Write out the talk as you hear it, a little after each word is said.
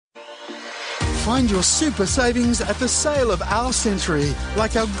Find your super savings at the sale of our century,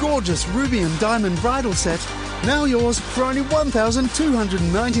 like our gorgeous ruby and diamond bridal set, now yours for only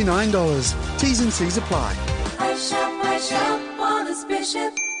 $1,299. T's and C's apply. I shop Wallace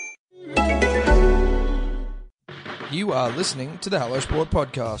Bishop. You are listening to the Hello Sport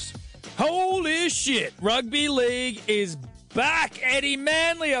podcast. Holy shit! Rugby League is back. Eddie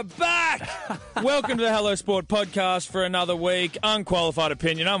Manley are back. Welcome to the Hello Sport podcast for another week. Unqualified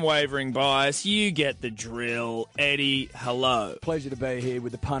opinion, unwavering bias. You get the drill. Eddie, hello. Pleasure to be here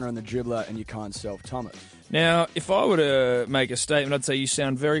with the punter and the dribbler and your kind self, Thomas. Now, if I were to make a statement, I'd say you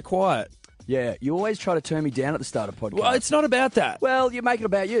sound very quiet. Yeah, you always try to turn me down at the start of podcast. Well, it's not about that. Well, you make it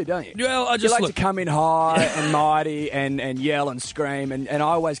about you, don't you? Well, I You just like look. to come in high and mighty and yell and scream, and I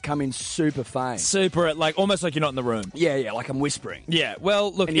always come in super faint. Super, like almost like you're not in the room. Yeah, like I'm whispering. Yeah,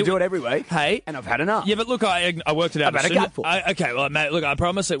 well, look. And you do it every week. Hey. And I've had enough. Yeah, but look, I worked it out. I've had a gutful. Okay, well, mate, look, I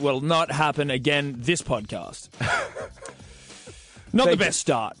promise it will not happen again this podcast. Not the best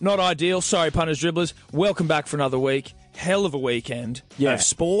start. Not ideal. Sorry, punters, dribblers. Welcome back for another week. Hell of a weekend of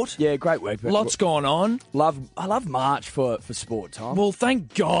sport. Yeah, great week. Lots going on. I love March for sport, Tom. Well,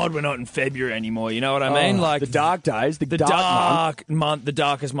 thank God we're not in February anymore. You know what I mean? Like the dark days, the dark month, the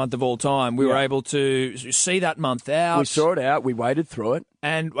darkest month of all time. We were able to see that month out. We saw it out. We waded through it.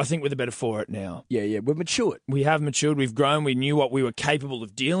 And I think we're the better for it now. Yeah, we've matured. We have matured. We've grown. We knew what we were capable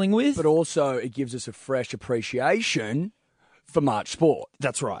of dealing with. But also, it gives us a fresh appreciation for March sport.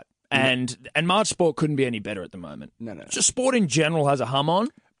 That's right. And March sport couldn't be any better at the moment. No. Just sport in general has a hum on.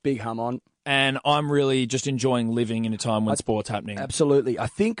 Big hum on. And I'm really just enjoying living in a time when sport's happening. Absolutely. I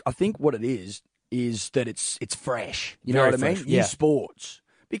think what it is that it's fresh. You know Very what I mean? fresh, yeah. New sports.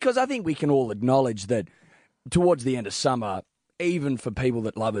 Because I think we can all acknowledge that towards the end of summer, even for people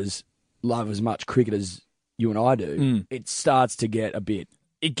that love as much cricket as you and I do, it starts to get a bit.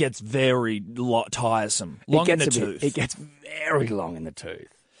 It gets very tiresome. Long in the tooth. It gets very long in the tooth.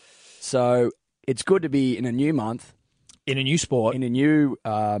 So it's good to be in a new month. In a new sport. In a new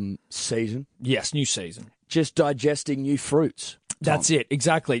season. Yes, new season. Just digesting new fruits. That's it,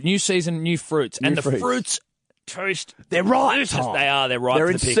 exactly. New season, new fruits. And the fruits taste. They're right, delicious. Tom. They are. They're right. They're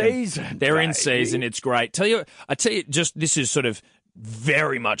for in the picking. season. They're in baby. season. It's great. I tell you, just this is sort of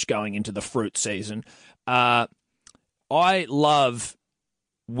very much going into the fruit season. I love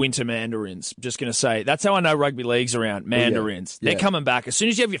winter mandarins. Just going to say, that's how I know rugby league's around. Mandarins. Yeah. They're coming back. As soon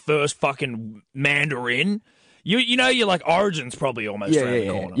as you have your first fucking mandarin, you know you're like Origin's probably almost around the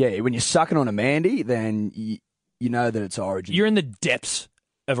corner. Yeah, when you're sucking on a Mandy, then you know that it's Origin. You're in the depths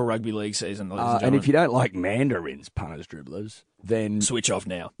of a rugby league season, ladies and and gentlemen. if you don't like mandarins, punters, dribblers, then Switch off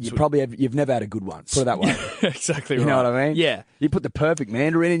now. you've never had a good one. Put it that way. Exactly right. You know what I mean? Yeah. You put the perfect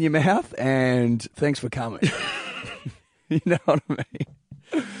mandarin in your mouth, and thanks for coming. You know what I mean?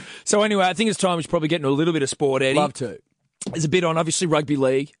 So anyway, I think it's time we should probably get into a little bit of sport, Eddie. Love to. There's a bit on, obviously, rugby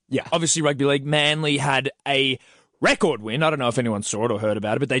league. Yeah. Obviously, rugby league. Manly had a record win. I don't know if anyone saw it or heard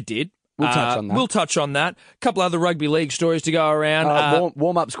about it, but they did. We'll touch on that. We'll touch on that. A couple other rugby league stories to go around.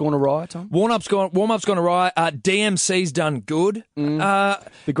 Warm-up's gone awry, Tom. Warm-up's gone awry. DMC's done good.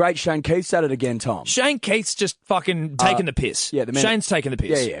 The great Shane Keith's at it again, Tom. Shane Keith's just fucking taking the piss. yeah, the man- Shane's taking the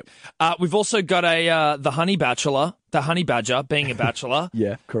piss. Yeah. We've also got the Honey Bachelor, the Honey Badger, being a bachelor.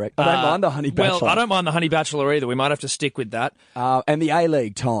 Yeah, correct. I don't mind the Honey Bachelor. Well, I don't mind the Honey Bachelor either. We might have to stick with that. And the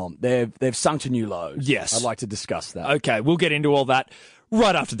A-League, Tom, they've sunk to new lows. Yes. I'd like to discuss that. Okay, we'll get into all that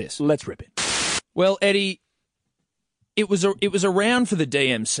right after this. Let's rip it. Well, Eddie, it was a round for the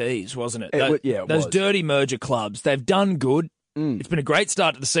DMCs, wasn't it? It Those was. dirty merger clubs. They've done good. It's been a great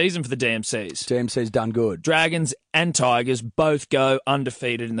start to the season for the DMCs. DMC's done good. Dragons and Tigers both go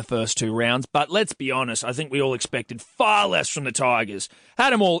undefeated in the first two rounds, but let's be honest, I think we all expected far less from the Tigers.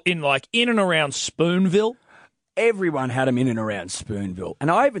 Had them all in and around Spoonville. Everyone had them in and around Spoonville.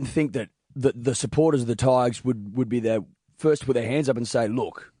 And I even think that the supporters of the Tigers would be there first to put their hands up and say,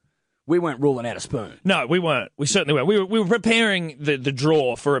 look, we weren't ruling out a spoon. No, we weren't. We certainly weren't. We were preparing the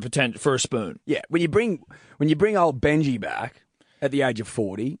draw for a spoon. Yeah, when you bring old Benji back at the age of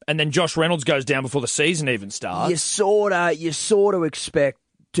 40, And then Josh Reynolds goes down before the season even starts. you sort of expect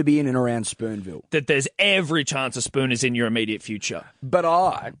to be in and around Spoonville. That there's every chance a spoon is in your immediate future. But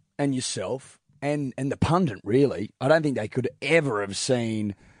I and yourself and the pundit, really, I don't think they could ever have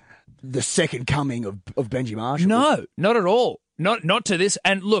seen the second coming of Benji Marshall. No, not at all. Not to this.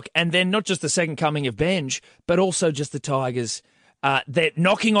 And look, and then not just the second coming of Benj, but also just the Tigers. They're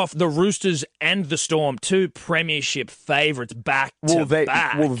knocking off the Roosters and the Storm, two premiership favourites back to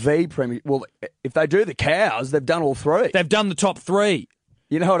back. Well, if they do the Cows, they've done all three. They've done the top three.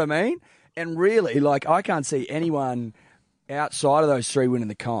 You know what I mean? And really, I can't see anyone outside of those three winning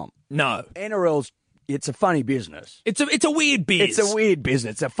the comp. No. NRL's, it's a funny business. It's a weird biz. It's a weird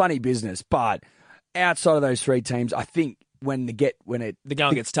business. It's a funny business. But outside of those three teams, I think the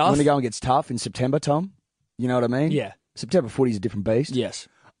going gets tough. When the going gets tough in September, Tom, you know what I mean? Yeah. September footy's a different beast. Yes.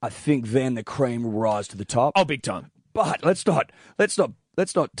 I think then the cream will rise to the top. Oh, big time. But let's not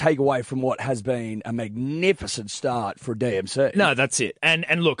take away from what has been a magnificent start for DMC. No, that's it. And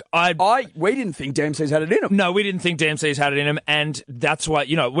look, we didn't think DMC's had it in them. No, we didn't think DMC's had it in them, and that's why,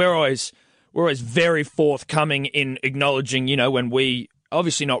 we're always very forthcoming in acknowledging, when we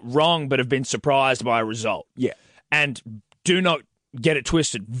obviously not wrong, but have been surprised by a result. Yeah. And do not get it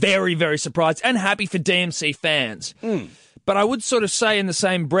twisted. Very, very surprised and happy for DMC fans. But I would sort of say in the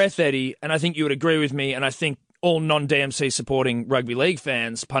same breath, Eddie, and I think you would agree with me, and I think all non-DMC supporting rugby league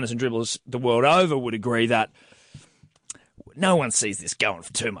fans, punters and dribblers the world over would agree that no one sees this going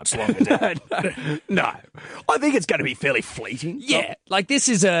for too much longer. No. I think it's going to be fairly fleeting. Yeah, like this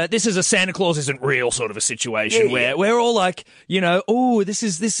is a Santa Claus isn't real sort of a situation where we're all like, oh, this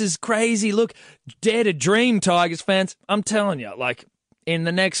is crazy. Look, dare to dream, Tigers fans. I'm telling you, like in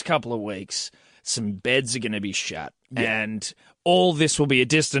the next couple of weeks, some beds are going to be shut, and all this will be a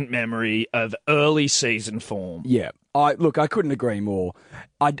distant memory of early season form. Yeah. I couldn't agree more.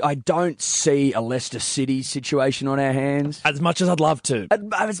 I don't see a Leicester City situation on our hands. As much as I'd love to.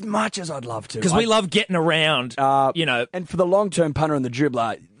 As much as I'd love to. Because we love getting around, And for the long-term punter and the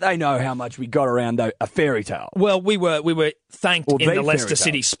dribbler, they know how much we got around a fairy tale. Well, we were thanked in the Leicester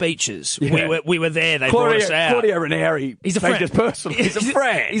City speeches. Yeah. We were there. They brought us out. Claudio Ranieri. He's a friend. Personally. He's a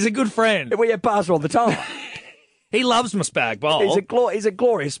friend. He's a good friend. We have pasta all the time. He loves my spag bowl. He's a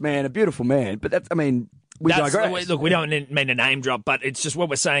glorious man, a beautiful man. But that's, we digress. Look, we don't mean to name drop, but it's just what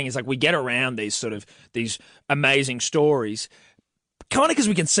we're saying is like we get around these amazing stories, kind of because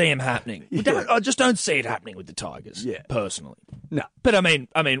we can see them happening. I just don't see it happening with the Tigers, personally. No, but I mean,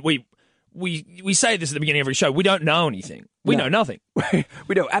 we say this at the beginning of every show. We don't know anything. We know nothing.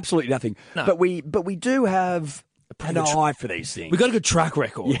 We know absolutely nothing. No. But we do have an eye for these things. We got a good track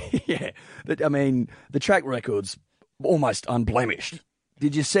record. Yeah. But the track record's almost unblemished.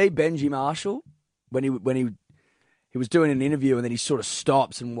 Did you see Benji Marshall? When he was doing an interview and then he sort of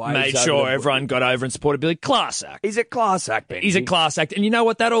stops and waves. Made sure everyone got over and supported Billy. Class act. He's a class act, Benji. He's a class act. And you know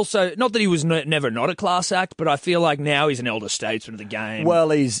what? That also, not that he was never not a class act, but I feel like now he's an elder statesman of the game.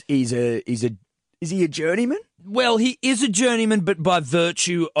 Well, is he a journeyman? Well, he is a journeyman, but by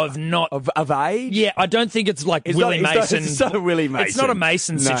virtue of not... Of age? Yeah, I don't think it's like Willie Mason. It's not a Willie Mason. It's not a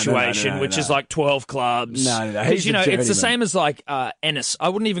Mason situation, which is like 12 clubs. No. Because, it's the same as like Ennis. I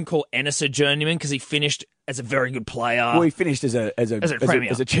wouldn't even call Ennis a journeyman because he finished as a very good player. Well, he finished as a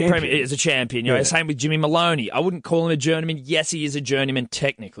champion. As a champion. Same with Jimmy Maloney. I wouldn't call him a journeyman. Yes, he is a journeyman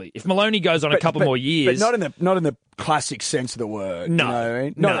technically. If Maloney goes on a couple more years... But not in the classic sense of the word. No. You know what I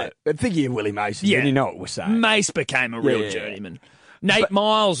mean? No. But think of Willie Mason, and you know what we're saying. Mace became a real journeyman. Nate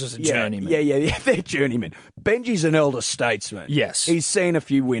Miles was a journeyman. Yeah, they're journeymen. Benji's an elder statesman. Yes. He's seen a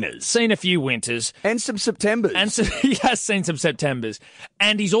few winners. Seen a few winters. And some Septembers. He has seen some Septembers.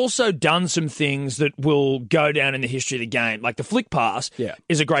 And he's also done some things that will go down in the history of the game. Like the flick pass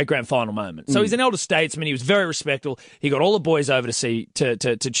is a great grand final moment. So he's an elder statesman. He was very respectful. He got all the boys over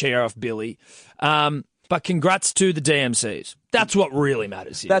to cheer off Billy. But congrats to the DMCs. That's what really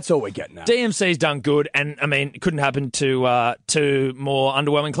matters here. That's all we're getting at. DMC's done good, and it couldn't happen to more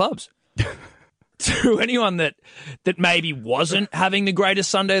underwhelming clubs. To anyone that maybe wasn't having the greatest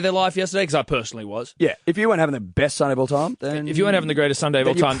Sunday of their life yesterday, because I personally was. Yeah, if you weren't having the best Sunday of all time, then... If you weren't having the greatest Sunday of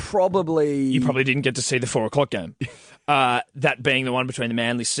all time... You probably didn't get to see the 4:00 game. That being the one between the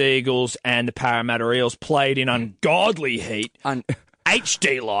Manly Seagulls and the Parramatta Eels, played in ungodly heat.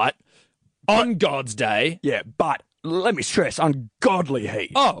 HD light. On God's day. Yeah, but let me stress, ungodly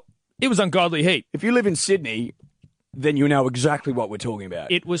heat. Oh, it was ungodly heat. If you live in Sydney, then you know exactly what we're talking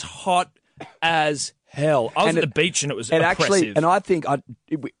about. It was hot as hell. I was at the beach and it was oppressive. Actually, and I think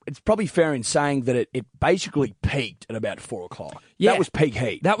it's probably fair in saying that it basically peaked at about 4:00. Yeah. That was peak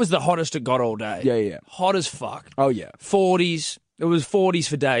heat. That was the hottest it got all day. Yeah. Hot as fuck. Oh, yeah. 40s. It was 40s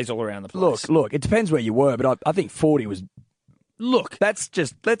for days all around the place. Look, it depends where you were, but I think 40 was... Look, let's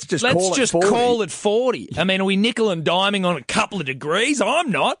just call it 40. I mean, are we nickel and diming on a couple of degrees?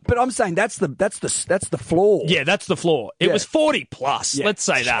 I'm not. But I'm saying that's the floor. Yeah, that's the floor. It was 40 plus. Yeah. Let's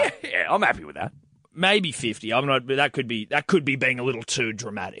say that. Yeah, I'm happy with that. Maybe 50. I'm not. But that could be being a little too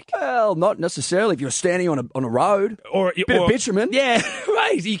dramatic. Well, not necessarily. If you're standing on a road or bit of bitumen. Yeah,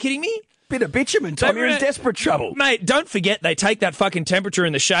 right. Are you kidding me? Bit of bitumen, Tom. You're in desperate trouble. Mate, don't forget they take that fucking temperature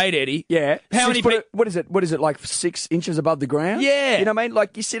in the shade, Eddie. Yeah. How many people... What is it? What is it, like 6 inches above the ground? Yeah. You know what I mean?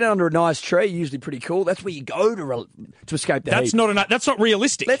 Like, you sit under a nice tree, usually pretty cool. That's where you go to escape the heat. That's not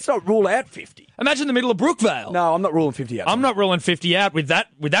realistic. Let's not rule out 50. Imagine the middle of Brookvale. No, I'm not ruling 50 out. I'm not ruling 50 out with that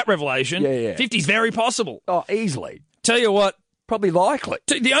revelation. Yeah. 50's very possible. Oh, easily. Tell you what, Probably likely.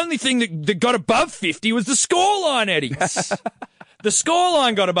 the only thing that got above 50 was the scoreline, Eddie. The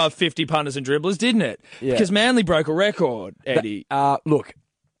scoreline got above 50 punters and dribblers, didn't it? Yeah. Because Manly broke a record, Eddie. Look,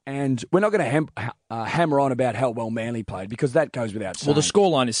 and we're not going to hammer on about how well Manly played because that goes without saying. Well, the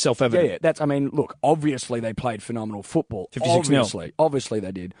scoreline is self-evident. Yeah. Look, obviously they played phenomenal football. 56-0. Obviously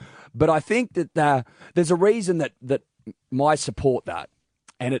they did. But I think that there's a reason that my support that.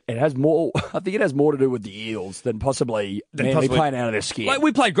 And it has more. I think it has more to do with the Eels than possibly Manly playing out of their skin. Like,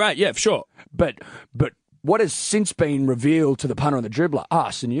 we played great, yeah, for sure. But what has since been revealed to the punter and the dribbler,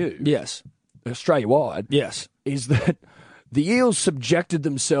 us and you, Yes. Australia-wide, Yes. is that the Eels subjected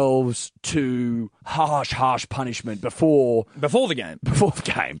themselves to harsh punishment before Before the game.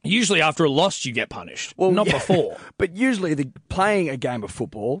 the game. Usually after a loss, you get punished. Not yeah, before. But usually playing a game of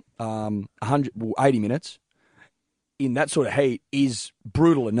football, 80 minutes, in that sort of heat is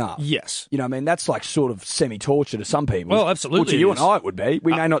brutal enough. Yes. You know what I mean? That's like sort of semi-torture to some people. Well, absolutely Well, to it you is. and I it would be.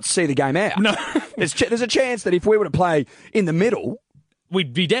 We may not see the game out. No. There's a chance that if we were to play in the middle,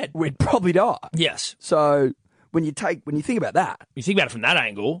 We'd be dead. we'd probably die. Yes. So when you think about that, You think about it from that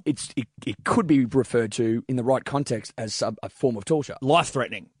angle, it could be referred to in the right context as a form of torture.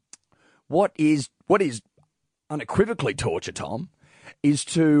 life-threatening. What is unequivocally torture, Tom, is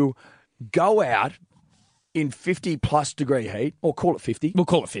to go out in 50 plus degree heat, or call it 50, We'll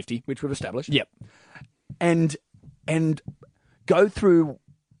call it 50. which we've established. Yep. And go through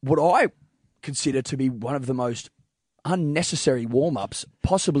what I consider to be one of the most unnecessary warm-ups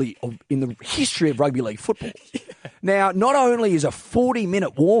possibly in the history of rugby league football. Now, not only is a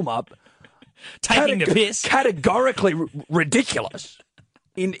 40-minute warm-up Taking the piss. categorically ridiculous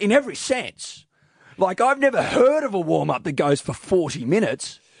in every sense. Like, I've never heard of a warm-up that goes for 40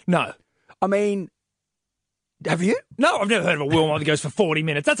 minutes. No. I mean, have you? No, I've never heard of a warm-up that goes for 40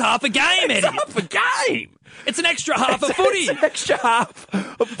 minutes. That's half a game, Eddie. Half a game. It's an extra half of footy. It's an extra half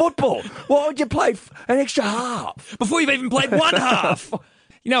of football. Why would you play an extra half? Before you've even played one half.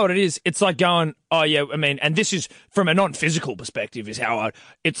 You know what it is? It's like going, oh, yeah, I mean, and this is from a non-physical perspective is how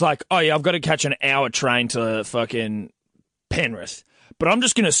it's like, oh, yeah, I've got to catch an hour train to fucking Penrith, but I'm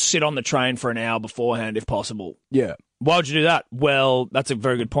just going to sit on the train for an hour beforehand if possible. Yeah. Why would you do that? Well, that's a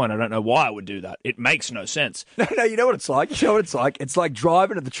very good point. I don't know why I would do that. It makes no sense. No, you know what it's like? It's like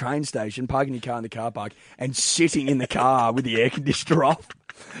driving to the train station, parking your car in the car park, and sitting in the car with the air conditioner off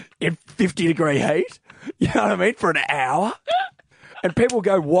in 50-degree heat. You know what I mean? For an hour. And people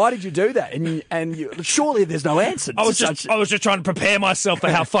go, "Why did you do that?" And surely there's no answer. I was just trying to prepare myself for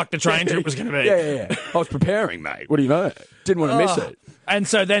how fucked the train trip was going to be. Yeah. I was preparing, mate. What do you know? Didn't want to miss it. And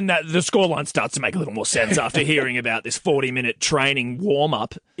so then the scoreline starts to make a little more sense after hearing about this 40-minute training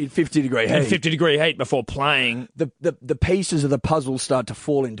warm-up In 50-degree heat. in 50-degree heat before playing. The pieces of the puzzle start to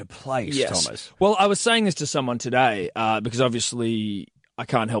fall into place, Thomas. Well, I was saying this to someone today because obviously I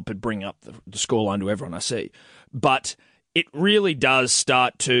can't help but bring up the scoreline to everyone I see. But it really does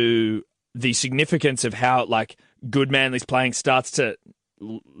start to the significance of how like good Manly's playing starts to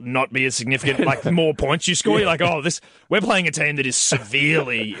not be as significant. Like the more points you score, you're like, oh, we're playing a team that is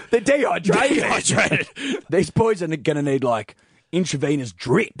severely They're dehydrated. dehydrated. These boys are going to need like intravenous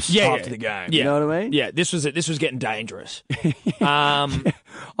drips after the game. Yeah. You know what I mean? Yeah, this was getting dangerous.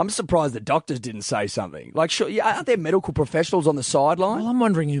 I'm surprised the doctors didn't say something. Like, sure, aren't there medical professionals on the sideline? Well, I'm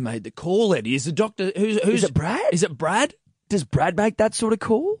wondering who made the call, Eddie. Is the doctor who's Is it Brad? Is it Brad? Does Brad make that sort of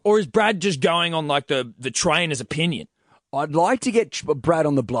call? Or is Brad just going on like the trainer's opinion? I'd like to get Brad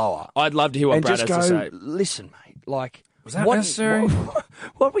on the blower. I'd love to hear what and Brad just has go, to say. listen, mate, like... Was that necessary?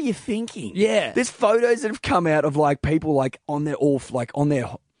 What were you thinking? Yeah. There's photos that have come out of like people like on their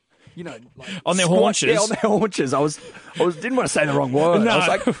you know, like On their squat- haunches? Yeah, on their haunches. I didn't want to say the wrong word. No. I was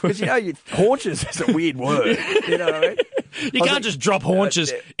like, because haunches is a weird word. You know what I mean? You can't just drop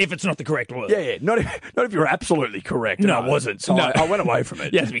haunches if it's not the correct word. Yeah. Not if you're absolutely correct. No. And I wasn't. So No. I went away from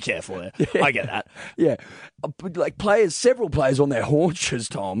it. You have to be careful there. I get that. Yeah. But like several players on their haunches,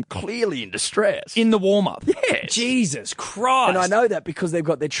 Tom, clearly in distress. In the warm-up. Yes. Jesus Christ. And I know that because they've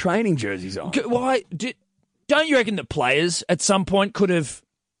got their training jerseys on. Why? Don't you reckon the players at some point could have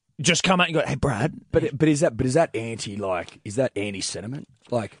just come out and go, hey, Brad? But is that anti sentiment?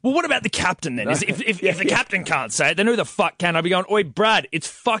 Like, Well, what about the captain then? If the captain can't say it, then who the fuck can? I be going, oi, Brad, it's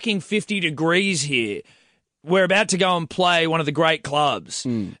fucking 50 degrees here. we're about to go and play one of the great clubs.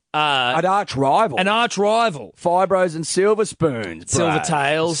 An arch rival. An arch rival. Fibros and Silver Spoons. Brad.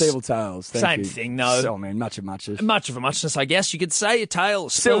 Silvertails. Silvertails. Thank Same you. thing, though. So, man, much of muches. Much of a muchness, I guess you could say. A tail,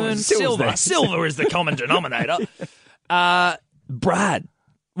 spoon, Silver's silver. there. Silver is the common denominator. Brad,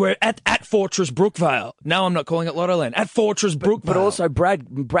 we're at Fortress Brookvale. No, I'm not calling it Lottoland. At Fortress Brookvale. But also,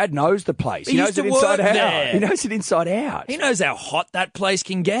 Brad knows the place. He knows used it to inside work out. there. He knows it inside out. He knows how hot that place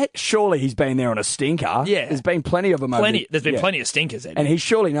can get. Surely he's been there on a stinker. Yeah. There's been plenty of them. There's been plenty of stinkers, Eddie. And he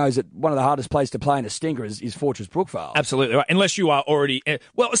surely knows that one of the hardest places to play in a stinker is Fortress Brookvale. Absolutely right. Unless you are already,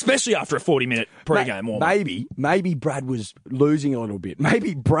 especially after a 40-minute pre-game warm. Maybe Brad was losing a little bit.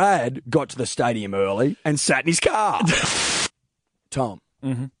 Maybe Brad got to the stadium early and sat in his car. Tom,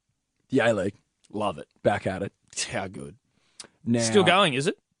 the A-League, Love it. back at it. How good. Now, Still going, is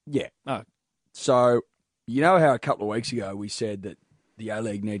it? Yeah. Oh. So, you know how a couple of weeks ago we said that the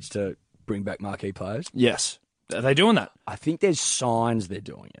A-League needs to bring back marquee players? Yes. Are they doing that? I think there's signs they're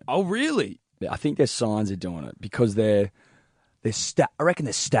doing it. Oh, really? I think there's signs they're doing it because I reckon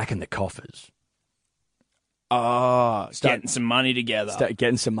they're stacking the coffers. Getting some money together.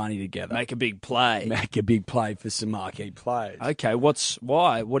 Getting some money together. Make a big play. Make a big play for some marquee players. Okay,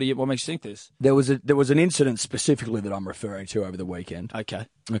 why? What makes you think this? There was an incident specifically that I'm referring to over the weekend. Okay.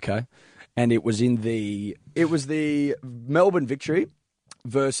 Okay. And it was the Melbourne Victory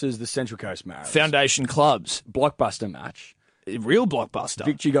versus the Central Coast Mariners. Foundation clubs. Blockbuster match. A real blockbuster.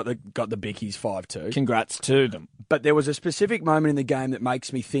 Victory got the Bickies 5-2. Congrats to them. But there was a specific moment in the game that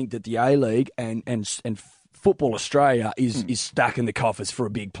makes me think that the A-League and Football Australia is stacking the coffers for a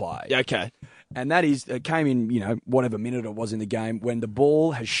big play. Okay. And that is, it came in, whatever minute it was in the game, when the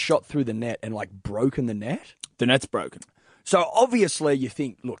ball has shot through the net and, broken the net. The net's broken. So, obviously, you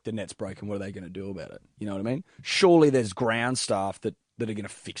think, look, the net's broken. What are they going to do about it? You know what I mean? Surely there's ground staff that are going to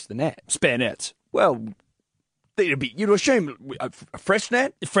fix the net. Spare nets. Well, you'd assume a fresh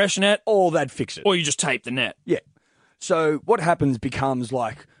net? Fresh net. Or they'd fix it. Or you just tape the net. Yeah. So, what happens becomes,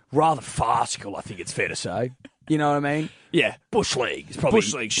 rather farcical, I think it's fair to say. You know what I mean? Yeah. Bush League is probably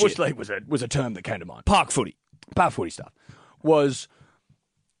Bush League shit. Bush League was a term that came to mind. Park footy. Park footy stuff was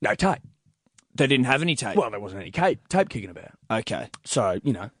no tape. They didn't have any tape. Well, there wasn't any tape kicking about. Okay. So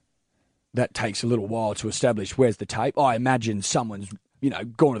that takes a little while to establish where's the tape. I imagine someone's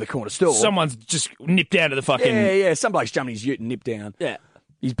gone to the corner store. Someone's just nipped down to the fucking. Yeah. Some bloke's jumped in his ute and nipped down. Yeah.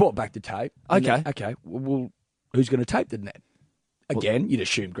 He's brought back the tape. Okay. Okay. Well, who's going to tape the net? Again, you'd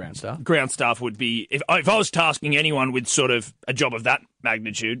assume ground staff. Ground staff would be, if I was tasking anyone with sort of a job of that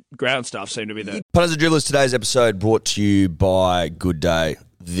magnitude, ground staff seem to be the. Punters and Dribblers, today's episode brought to you by Good Day,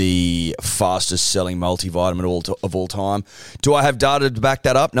 the fastest selling multivitamin of all time. Do I have data to back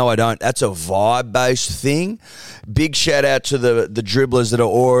that up? No, I don't. That's a vibe-based thing. Big shout out to the dribblers that are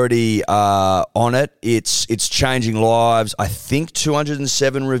already on it. It's changing lives. I think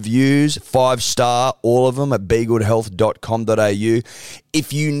 207 reviews, 5-star, all of them at begoodhealth.com.au.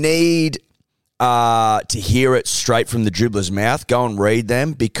 If you need to hear it straight from the dribbler's mouth, go and read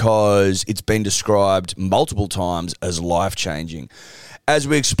them because it's been described multiple times as life-changing. As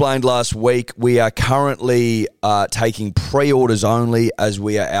we explained last week, we are currently taking pre-orders only as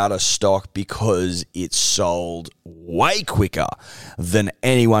we are out of stock because it's sold way quicker than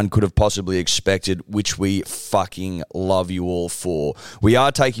anyone could have possibly expected, which we fucking love you all for. We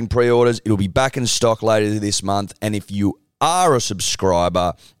are taking pre-orders. It'll be back in stock later this month, and if you are a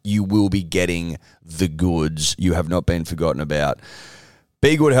subscriber, you will be getting the goods. You have not been forgotten about.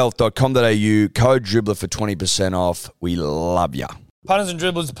 BeGoodHealth.com.au, code Dribbler for 20% off. We love ya. Punters and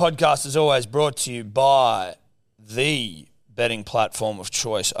Dribblers, the podcast is always brought to you by the betting platform of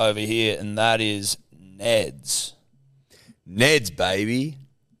choice over here, and that is Neds. Neds, baby.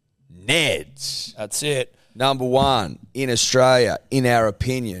 Neds. That's it. Number one in Australia, in our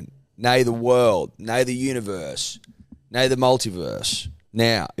opinion. Nay the world, nay the universe, nay the multiverse.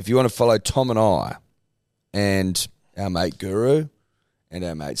 Now, if you want to follow Tom and I and our mate Guru and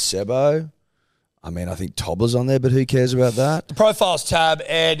our mate Sebo, I think Tobler's on there, but who cares about that? The Profiles tab,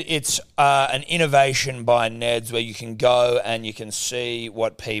 Ed, it's an innovation by Neds where you can go and you can see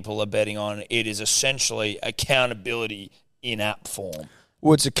what people are betting on. It is essentially accountability in app form.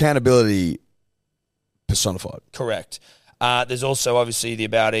 Well, it's accountability personified. Correct. There's also obviously the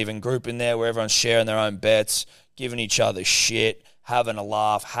About Even group in there where everyone's sharing their own bets, giving each other shit, having a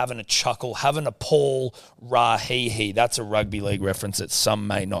laugh, having a chuckle, having a Paul Rahihi. That's a rugby league reference that some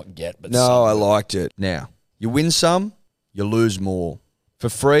may not get. But no, I liked it. Now, you win some, you lose more. For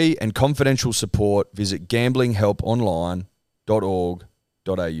free and confidential support, visit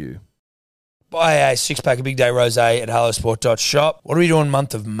gamblinghelponline.org.au. Buy a 6-pack of Big Day Rosé at hellosport.shop. What are we doing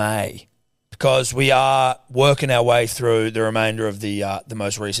month of May? because we are working our way through the remainder of the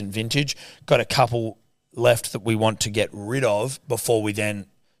most recent vintage. Got a couple left that we want to get rid of before we then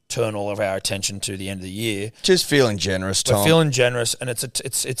turn all of our attention to the end of the year. Just feeling generous, Tom. We're feeling generous, and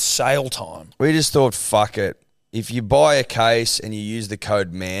it's sale time. We just thought, fuck it. If you buy a case and you use the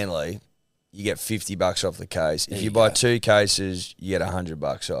code Manly, you get $50 off the case. If you buy 2 cases, you get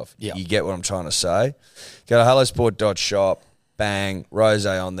 $100 off. Yeah. You get what I'm trying to say? Go to hellosport.shop, bang,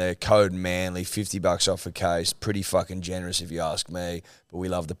 rosé on there, code Manly, $50 off a case. Pretty fucking generous if you ask me. But we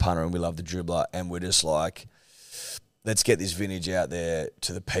love the punter and we love the dribbler, and we're just like, let's get this vintage out there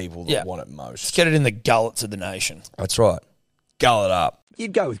to the people that want it most. Let's get it in the gullets of the nation. That's right. Gull it up.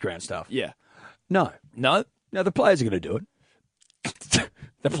 You'd go with ground stuff. Yeah. No. No? No, the players are going to do it.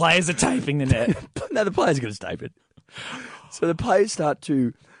 The players are taping the net. No, the players are going to tape it. So the players start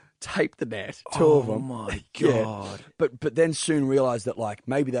to tape the net, two of them. Oh, my Yeah. God. But then soon realise that, like,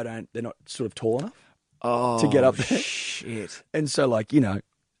 maybe they're not sort of tall enough to get up there. Shit. And so, like,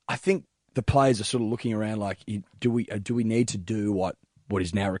 I think the players are sort of looking around like, do we need to do what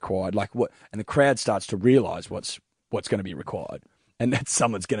is now required? Like what? And the crowd starts to realise what's going to be required, and that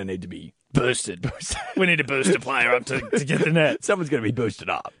someone's going to need to be Boosted. We need to boost a player up to get the net. someone's going to be boosted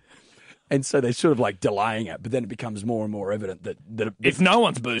up. And so they're sort of like delaying it, but then it becomes more and more evident that If no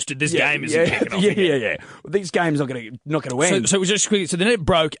one's boosted, this game isn't kicking off. Yeah. Well, these games not going to win. So it was just quickly. So the net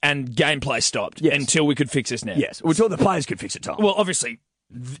broke and gameplay stopped Yes. until we could fix this net. Yes, until the players could fix it, Tom. Well, obviously,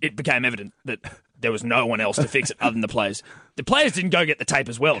 it became evident that there was no one else to fix it other than the players. The players didn't go get the tape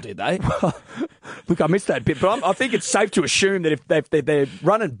as well, did they? Look, I missed that bit, but I think it's safe to assume that if they're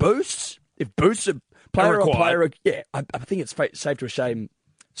running boosts, if boosts are player on player, I think it's safe to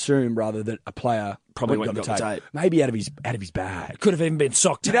assume rather that a player Probably went went and and got the tape. maybe out of his bag. Could have even been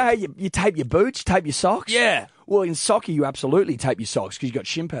sock Do tape. you know how you tape your boots, tape your socks? Yeah. Well, in soccer, you absolutely tape your socks because you've got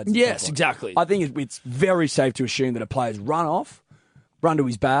shin pads. and Yes, stuff on. exactly. I think it's very safe to assume that a player's run to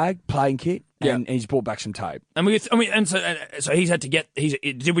his bag, playing kit, and he's brought back some tape. So he's had to get.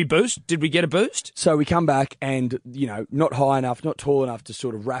 Did we boost? Did we get a boost? So we come back and, not high enough, not tall enough to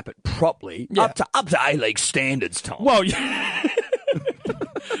sort of wrap it properly, Yeah. up to A-League standards, Tom. Well, yeah.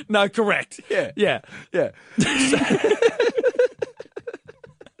 No, correct. Yeah. Yeah. Yeah.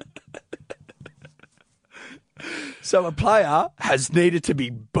 So a player has needed to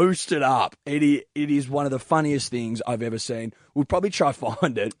be boosted up. It is one of the funniest things I've ever seen. We'll probably try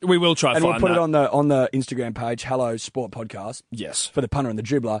find it. We will try and find we'll put that. it on the Instagram page, Hello Sport Podcast. Yes. For the punter and the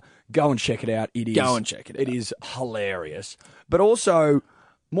dribbler. Go and check it out. Go and check it out. It is hilarious. But also,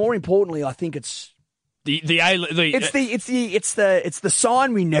 more importantly, I think it's The the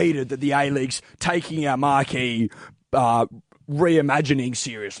sign we needed that the A-League's taking our marquee reimagining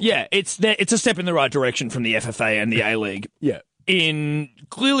seriously. Yeah, it's a step in the right direction from the FFA and the A-League Yeah. in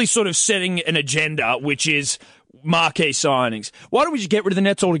clearly sort of setting an agenda, which is marquee signings. Why don't we just get rid of the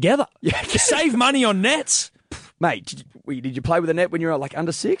nets altogether? Yeah. Save money on nets. Mate, did you play with a net when you were like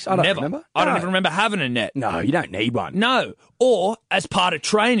under 6? I don't Never. remember. I don't No. even remember having a net. No, you don't need one. No. Or, as part of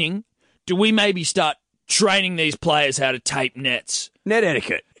training, do we maybe start training these players how to tape nets? Net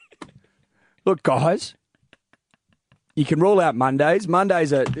etiquette. Look, guys, you can rule out Mondays.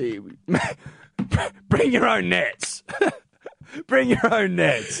 Mondays are... bring your own nets. Bring your own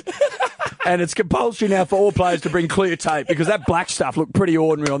nets. And it's compulsory now for all players to bring clear tape because that black stuff looked pretty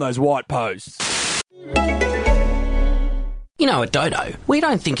ordinary on those white posts. You know, at Dodo, we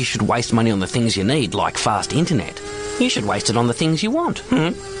don't think you should waste money on the things you need, like fast internet. You should waste it on the things you want.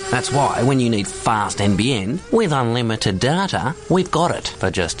 That's why when you need fast NBN with unlimited data, we've got it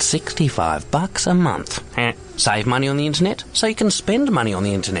for just $65 a month. Save money on the internet so you can spend money on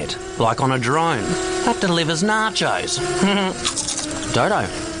the internet, like on a drone that delivers nachos. Dodo,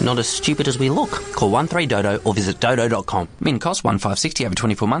 not as stupid as we look. Call 13Dodo or visit dodo.com. Min cost $15.60 over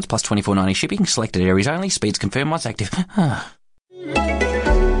 24 months plus $24.90 shipping. Selected areas only. Speeds confirmed once active.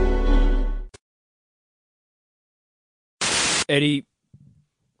 Eddie,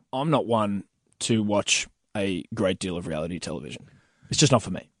 I'm not one to watch a great deal of reality television. It's just not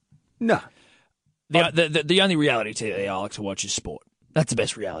for me. No. The only reality TV I like to watch is sport. That's the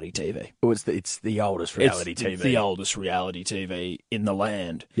best reality TV. Well, it's the oldest reality TV. It's the oldest reality TV in the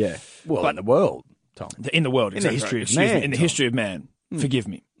land. Yeah. Well, But- in the world, Tom. In the world. In the exactly history right. of Excuse me, man, in the Tom. history of man. Forgive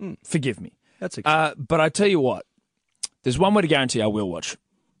me. Forgive me. That's okay. But I tell you what, there's one way to guarantee I will watch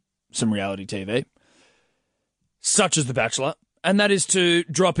some reality TV, such as The Bachelor, and that is to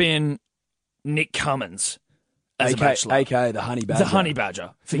drop in Nick Cummins as a Bachelor. AKA the Honey Badger. The Honey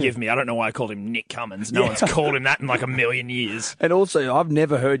Badger. Forgive me, I don't know why I called him Nick Cummins. No one's called him that in like a million years. And also, I've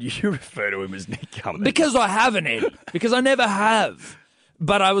never heard you refer to him as Nick Cummins. Because I haven't, Ed. Because I never have.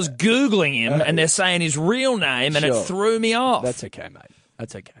 but I was Googling him, and they're saying his real name, and Sure. it threw me off. That's okay, mate.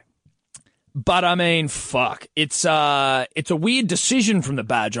 That's okay. But I mean, fuck. It's a weird decision from the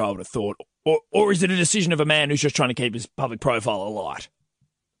Badger, I would have thought. Or is it a decision of a man who's just trying to keep his public profile alight?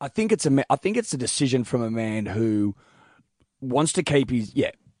 I think it's a decision from a man who wants to keep his,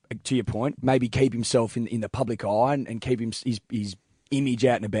 to your point, maybe keep himself in the public eye and keep his image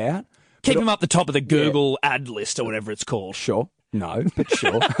out and about. Keep him up the top of the Google ad list or whatever it's called. Sure. No, but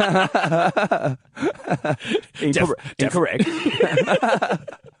sure. Incorrect.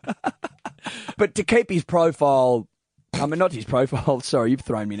 But to keep his profile, I mean, not his profile, sorry, you've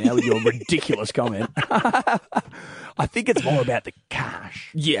thrown me now with your ridiculous comment. I think it's more about the cash.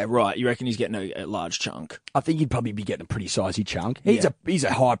 Yeah, right. You reckon he's getting a large chunk? I think he'd probably be getting a pretty sizey chunk. He's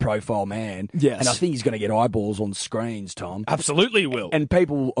a high profile man. Yes. And I think he's going to get eyeballs on screens, Tom. Absolutely will. And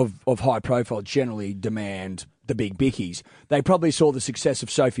people of high profile generally demand the big bickies. They probably saw the success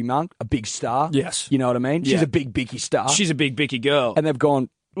of Sophie Monk, a big star. Yes. You know what I mean? She's Yeah. a big bicky star. She's a big bicky girl. And they've gone,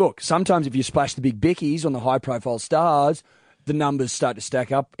 look, sometimes if you splash the big bickies on the high profile stars, the numbers start to stack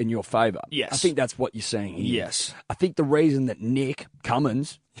up in your favour. Yes. I think that's what you're seeing here. Yes. I think the reason that Nick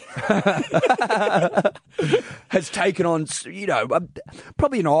Cummins has taken on,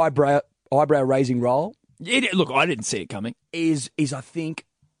 probably an eyebrow raising role Look, I didn't see it coming. is I think,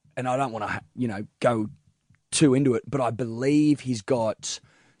 and I don't want to, go too into it, but I believe he's got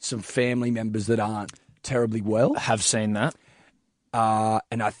some family members that aren't terribly well. I have seen that.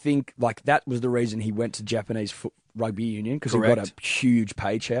 And I think that was the reason he went to Japanese rugby union because he got a Correct. huge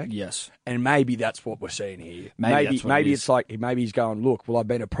paycheck. Yes. And maybe that's what we're seeing here. Maybe that's what it is. it's like maybe he's going, look, well, I've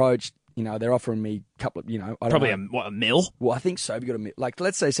been approached. They're offering me a couple of, I don't Probably know. a mil? Well, I think Sophie got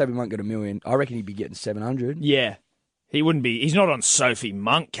let's say Sophie Monk got $1 million. I reckon he'd be getting 700. Yeah. He wouldn't be. He's not on Sophie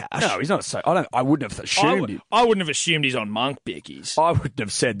Monk cash. No, he's not. I wouldn't have assumed it. I wouldn't have assumed he's on Monk bickies. I wouldn't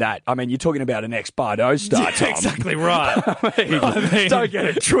have said that. I mean, you're talking about an ex-Bardo star, Yeah, Tom. exactly right. I mean, don't get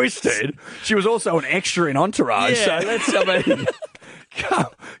it twisted. She was also an extra in Entourage, Yeah. so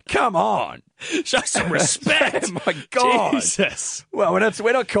come on. Show some respect. Oh, my God. Jesus. Well, we're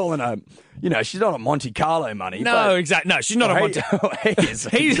not calling her, she's not on Monte Carlo money. No, exactly. No, she's not on Monte. He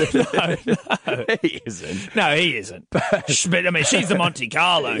isn't. He isn't. No, he isn't. But, I mean, she's the Monte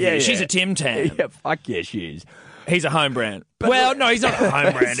Carlo. Yeah, She's yeah. a Tim Tam. Yeah, fuck yeah, she is. He's a home brand. Well, no, he's not home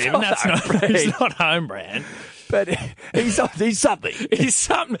brand He's even. not That's home not. brand. He's not home brand. But he's something. He's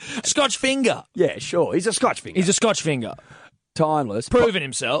something. Scotch finger. Yeah, sure. He's a Scotch finger. He's a Scotch finger. Timeless. Proven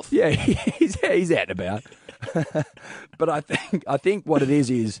himself. Yeah, he's out and about. But I think what it is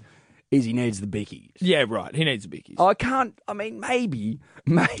he needs the bickies. Yeah, right. He needs the bickies. Maybe.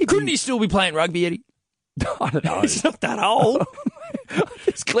 Couldn't he still be playing rugby, Eddie? I don't know. He's not that old.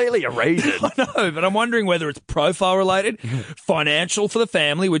 There's clearly a reason. I know, but I'm wondering whether it's profile related, financial for the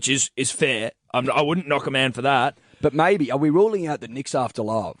family, which is fair. I wouldn't knock a man for that. But maybe, are we ruling out that Nick's after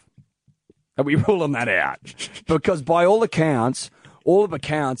love? Are we ruling that out? Because by all accounts,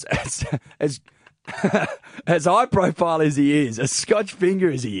 as high profile as he is, as Scotch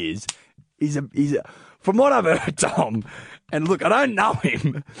finger as he is, he's a from what I've heard, Tom, and look, I don't know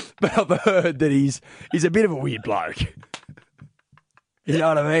him, but I've heard that he's a bit of a weird bloke. You know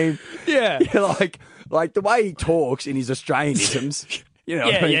what I mean? Yeah. Like the way he talks in his Australianisms, you know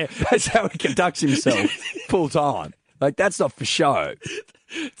what I mean? Yeah. That's how he conducts himself full time. Like, that's not for show.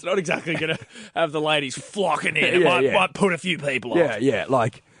 It's not exactly going to have the ladies flocking in. It might put a few people off. Yeah.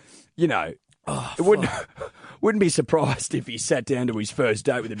 Like, it wouldn't be surprised if he sat down to his first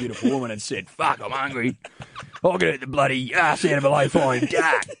date with a beautiful woman and said, fuck, I'm hungry. I'm going to eat the bloody ass out of a low-flying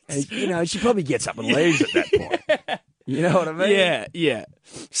duck. And, she probably gets up and leaves at that point. You know what I mean? Yeah.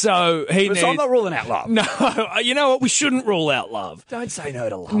 So I'm not ruling out love. No, you know what? We shouldn't rule out love. Don't say no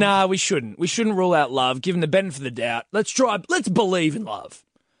to love. No, we shouldn't. We shouldn't rule out love. Give him the benefit of the doubt. Let's believe in love.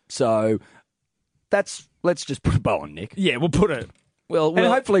 So let's just put a bow on Nick. Yeah, we'll put it. Well, And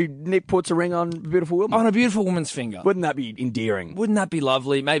hopefully Nick puts a ring on a beautiful woman. on a beautiful woman's finger. Wouldn't that be endearing? Wouldn't that be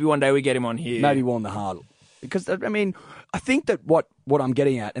lovely? Maybe one day we get him on here. Maybe won the heart. Because, I mean, I think that what I'm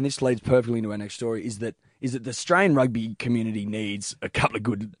getting at, and this leads perfectly into our next story, is that the Australian rugby community needs a couple of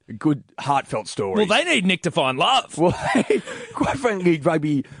good heartfelt stories. Well, they need Nick to find love. Well, quite frankly,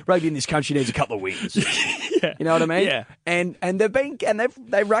 rugby in this country needs a couple of wins. Yeah. You know what I mean? Yeah. And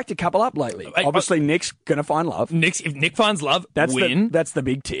they've racked a couple up lately. Hey, Obviously, Nick's gonna find love. If Nick finds love, That's win. that's the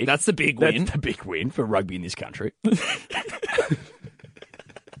big tick. That's the big win. That's the big win for rugby in this country.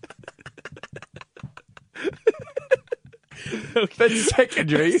 But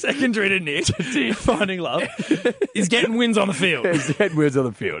secondary. Secondary to Nick, to finding love, is getting wins on the field. His head words on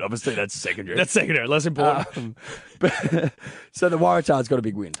the field. Obviously, that's secondary. That's secondary, less important. So the Waratahs got a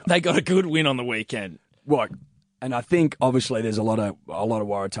big win. They got a good win on the weekend. What? And I think obviously there's a lot of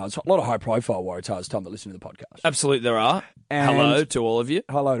Waratahs, a lot of high profile Waratahs, Tom, that listen to the podcast. Absolutely, there are. And- Hello to all of you.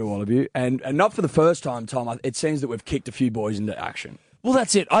 Hello to all of you, and not for the first time, Tom. It seems that we've kicked a few boys into action. Well,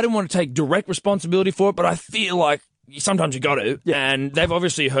 that's it. I didn't want to take direct responsibility for it, but I feel like sometimes you got to. Yeah. And they've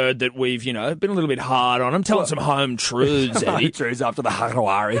obviously heard that we've, been a little bit hard on them, telling some home truths, Eddie. Truths after the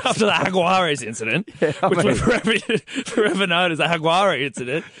Hagawari. After the Jaguares incident, I which mean- we're forever known as the Jaguari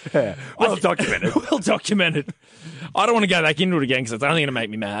incident. Yeah. Well documented. Well documented. I don't want to go back into it again because it's only going to make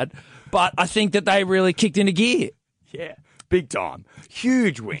me mad. But I think that they really kicked into gear. Yeah, big time,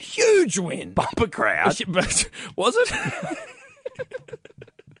 huge win, Huge win. bumper crowd. Was it?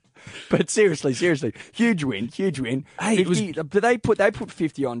 But seriously, huge win. Hey, it was- 50, they put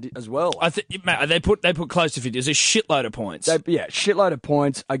 50 on as well. I think they put close to 50. There's a shitload of points. Shitload of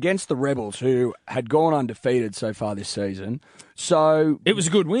points against the Rebels, who had gone undefeated so far this season. So It was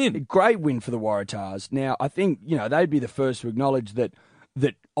a good win. great win for the Waratahs. Now, I think they'd be the first to acknowledge that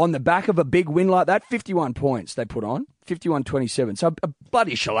on the back of a big win like that, 51 points they put on, 51-27. So a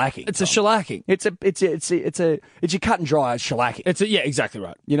bloody shellacking. It's a shellacking. It's your cut and dry shellacking. Yeah, exactly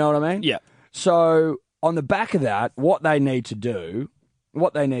right. You know what I mean? Yeah. So on the back of that, what they need to do, the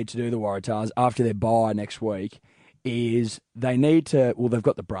Waratahs, after their bye next week, is they need to. Well, they've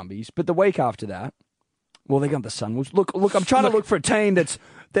got the Brumbies, but the week after that, well, they got the Sunwolves. Look, I'm trying to look for a team that's.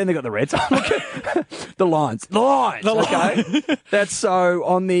 Then they got the Reds. Look at the Lions. Okay. That's so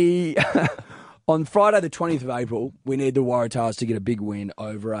on the. On Friday, the 20th of April, we need the Waratahs to get a big win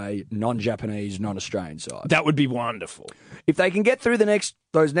over a non-Japanese, non-Australian side. That would be wonderful. If they can get through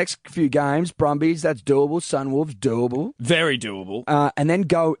those next few games, Brumbies, that's doable. Sunwolves, doable. Very doable. And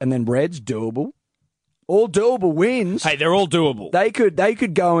then Reds, doable. All doable wins. Hey, they're all doable. They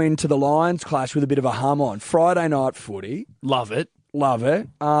could go into the Lions clash with a bit of a hum on Friday night footy. Love it. Love it.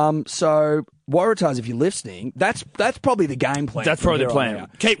 So Waratahs, if you're listening, that's probably the game plan. That's from probably the here on plan.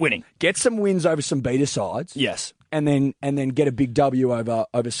 out. Keep winning. Get some wins over some beater sides. Yes. And then get a big W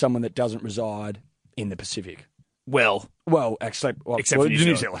over someone that doesn't reside in the Pacific. Well, Except for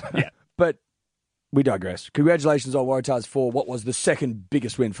New Zealand. Yeah. But we digress. Congratulations on Waratahs for what was the second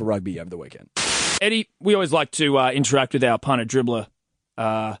biggest win for rugby over the weekend. Eddie, we always like to interact with our punter dribbler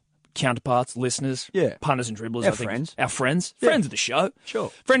counterparts, listeners, punters and dribblers. Our I think. friends. Our friends. Yeah. Friends of the show.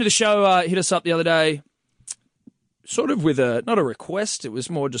 Sure. Friend of the show hit us up the other day, sort of with not a request. It was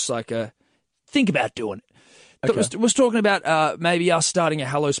more just like a think about doing it. Okay. Was talking about maybe us starting a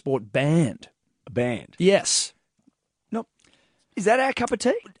Hello Sport band. A band. Yes. No. Is that our cup of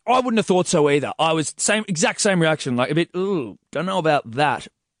tea? I wouldn't have thought so either. I was exact same reaction, like a bit, ooh, don't know about that.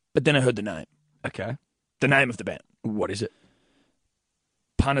 But then I heard the name. Okay. The name of the band. What is it?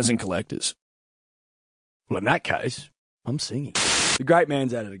 Punters and Collectors. Well, in that case, I'm singing. The great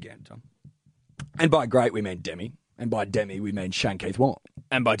man's at it again, Tom. And by great, we mean Demi. And by Demi, we mean Shane Keith Wong.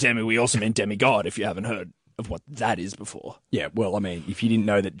 And by Demi, we also mean demigod, if you haven't heard of what that is before. Yeah, well, I mean, if you didn't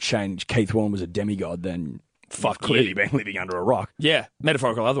know that Shane Keith Wong was a demigod, then Fuck you've clearly you. been living under a rock. Yeah,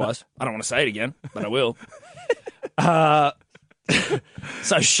 metaphorical otherwise. I don't want to say it again, but I will.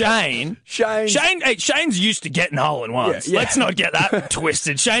 So Shane's used to getting hole-in-ones. Yeah, yeah. Let's not get that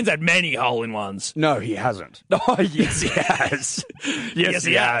twisted. Shane's had many hole-in-ones. No, he hasn't. Oh, yes, he has. Yes,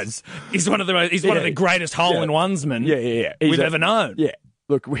 he has. He's one of the greatest hole-in-onesmen Yeah. we've ever known. Yeah.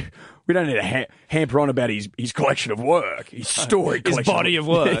 Look, we don't need to hamper on about his collection of work, his storied His collection. body of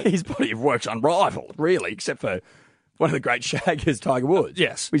work. His body of work's unrivaled, really, except for one of the great shaggers, Tiger Woods.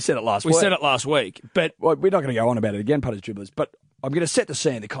 Yes. We said it last We week. said it last week, but Well, we're not going to go on about it again, punters, dribblers, but I'm going to set the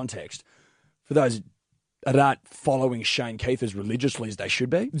scene, the context, for those that aren't following Shane Keith as religiously as they should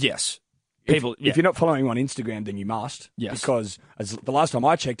be. yes. If you're not following him on Instagram, then you must. Yes. Because as the last time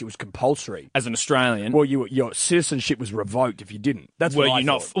I checked, it was compulsory. As an Australian, Well, your citizenship was revoked if you didn't. That's were what I you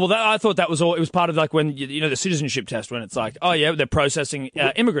not? thought. Well, I thought that was all. It was part of like when the citizenship test when it's like, oh yeah, they're processing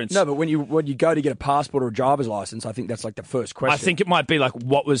immigrants. No, but when you go to get a passport or a driver's license, I think that's like the first question. I think it might be like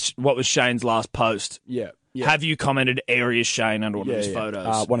what was Shane's last post? Yeah. Have you commented areas Shane under one of his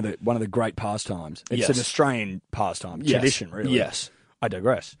photos? One of the great pastimes. It's Yes. an Australian pastime, Yes. tradition, really. Yes. I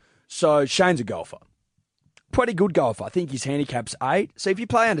digress. So Shane's a golfer. Pretty good golfer. I think his handicap's 8. So if you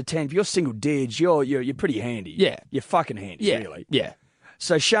play under 10, if you're single digits, you're pretty handy. Yeah. You're fucking handy, Yeah. really. Yeah.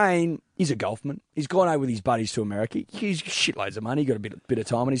 So Shane, he's a golfman. He's gone over with his buddies to America. He's shitloads of money. Got a bit of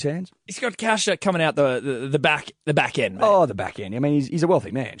time on his hands. He's got cash coming out the back end. Mate. Oh, the back end. I mean, he's a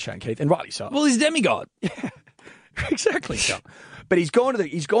wealthy man, Shane Keith, and rightly so. Well, he's a demigod. Exactly, Tom. But he's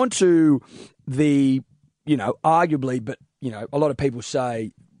gone to the arguably, but a lot of people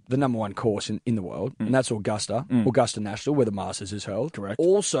say the number one course in the world, and that's Augusta National, where the Masters is held. Correct.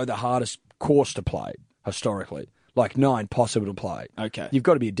 Also the hardest course to play historically, like 9 possible to play. Okay. You've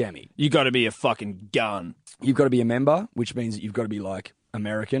got to be a demi. You got to be a fucking gun. You've got to be a member, which means that you've got to be like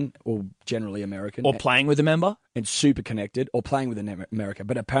American or generally American. Or playing with a member. And super connected, or playing with an American.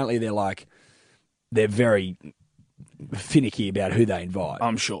 But apparently they're very finicky about who they invite.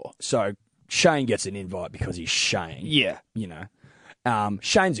 I'm sure. So Shane gets an invite because he's Shane. Yeah.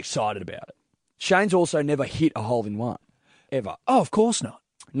 Shane's excited about it. Shane's also never hit a hole in one, ever. Oh, of course not.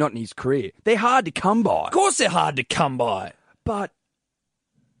 Not in his career. They're hard to come by. Of course they're hard to come by. But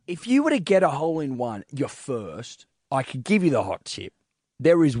if you were to get a hole in one, your first, I could give you the hot tip.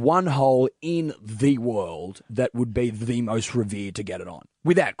 There is one hole in the world that would be the most revered to get it on.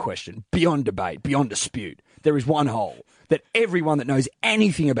 Without question, beyond debate, beyond dispute. There is one hole that everyone that knows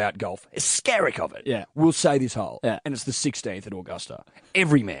anything about golf, is scarrick of it, will say this hole. Yeah. And it's the 16th at Augusta.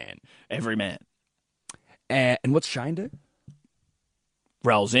 Every man. And what's Shane do?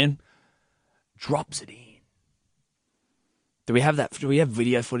 Rolls in. Drops it in. Do we have that? Do we have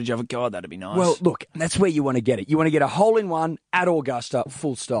video footage of it? God, that'd be nice. Well, look, that's where you want to get it. You want to get a hole in one at Augusta,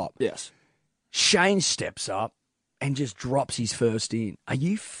 full stop. yes. Shane steps up and just drops his first in. Are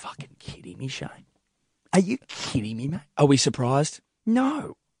you fucking kidding me, Shane? Are you kidding me, mate? Are we surprised?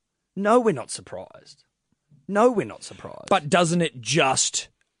 No. No, we're not surprised. No, we're not surprised. But doesn't it just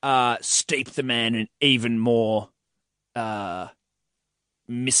steep the man in even more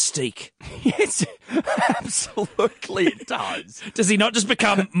mystique? Yes, absolutely it does. Does he not just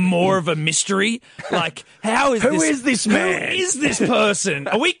become more of a mystery? Like, Who is this man? Who is this person?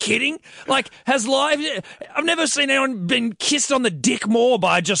 Are we kidding? Like, I've never seen anyone been kissed on the dick more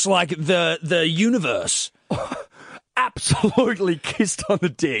by just like the universe. Absolutely kissed on the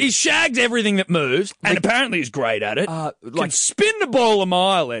dick. He's shagged everything that moves, and apparently he's great at it. Can spin the ball a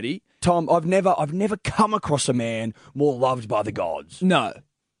mile, Eddie. Tom, I've never come across a man more loved by the gods. No.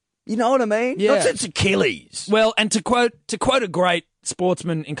 You know what I mean? Yeah. Not since Achilles. Well, and to quote a great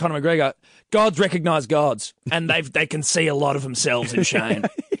sportsman in Conor McGregor, gods recognise gods, and they can see a lot of themselves in Shane.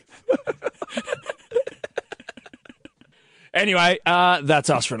 Anyway, that's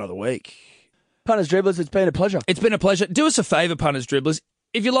us for another week. Punters, dribblers, it's been a pleasure. It's been a pleasure. Do us a favour, punters, dribblers.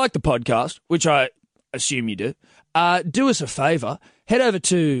 If you like the podcast, which I assume you do us a favour. Head over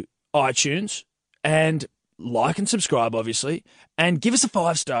to iTunes and like and subscribe, obviously, and give us a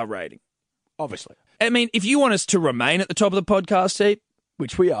 5-star rating. Obviously. I mean, if you want us to remain at the top of the podcast heap,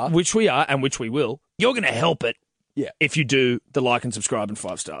 Which we are. and which we will, you're going to help it. Yeah. If you do the like and subscribe and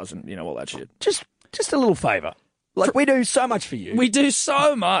 5 stars and all that shit. Just a little favour. Like, we do so much for you. We do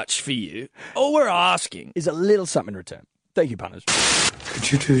so much for you. All we're asking is a little something in return. Thank you, punters. Could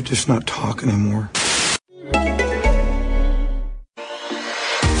you two just not talk anymore?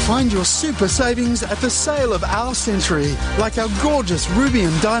 Find your super savings at the sale of our century, like our gorgeous ruby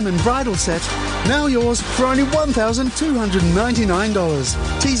and diamond bridal set, now yours for only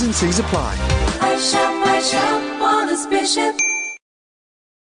 $1,299. T's and C's apply. I shop on this bishop.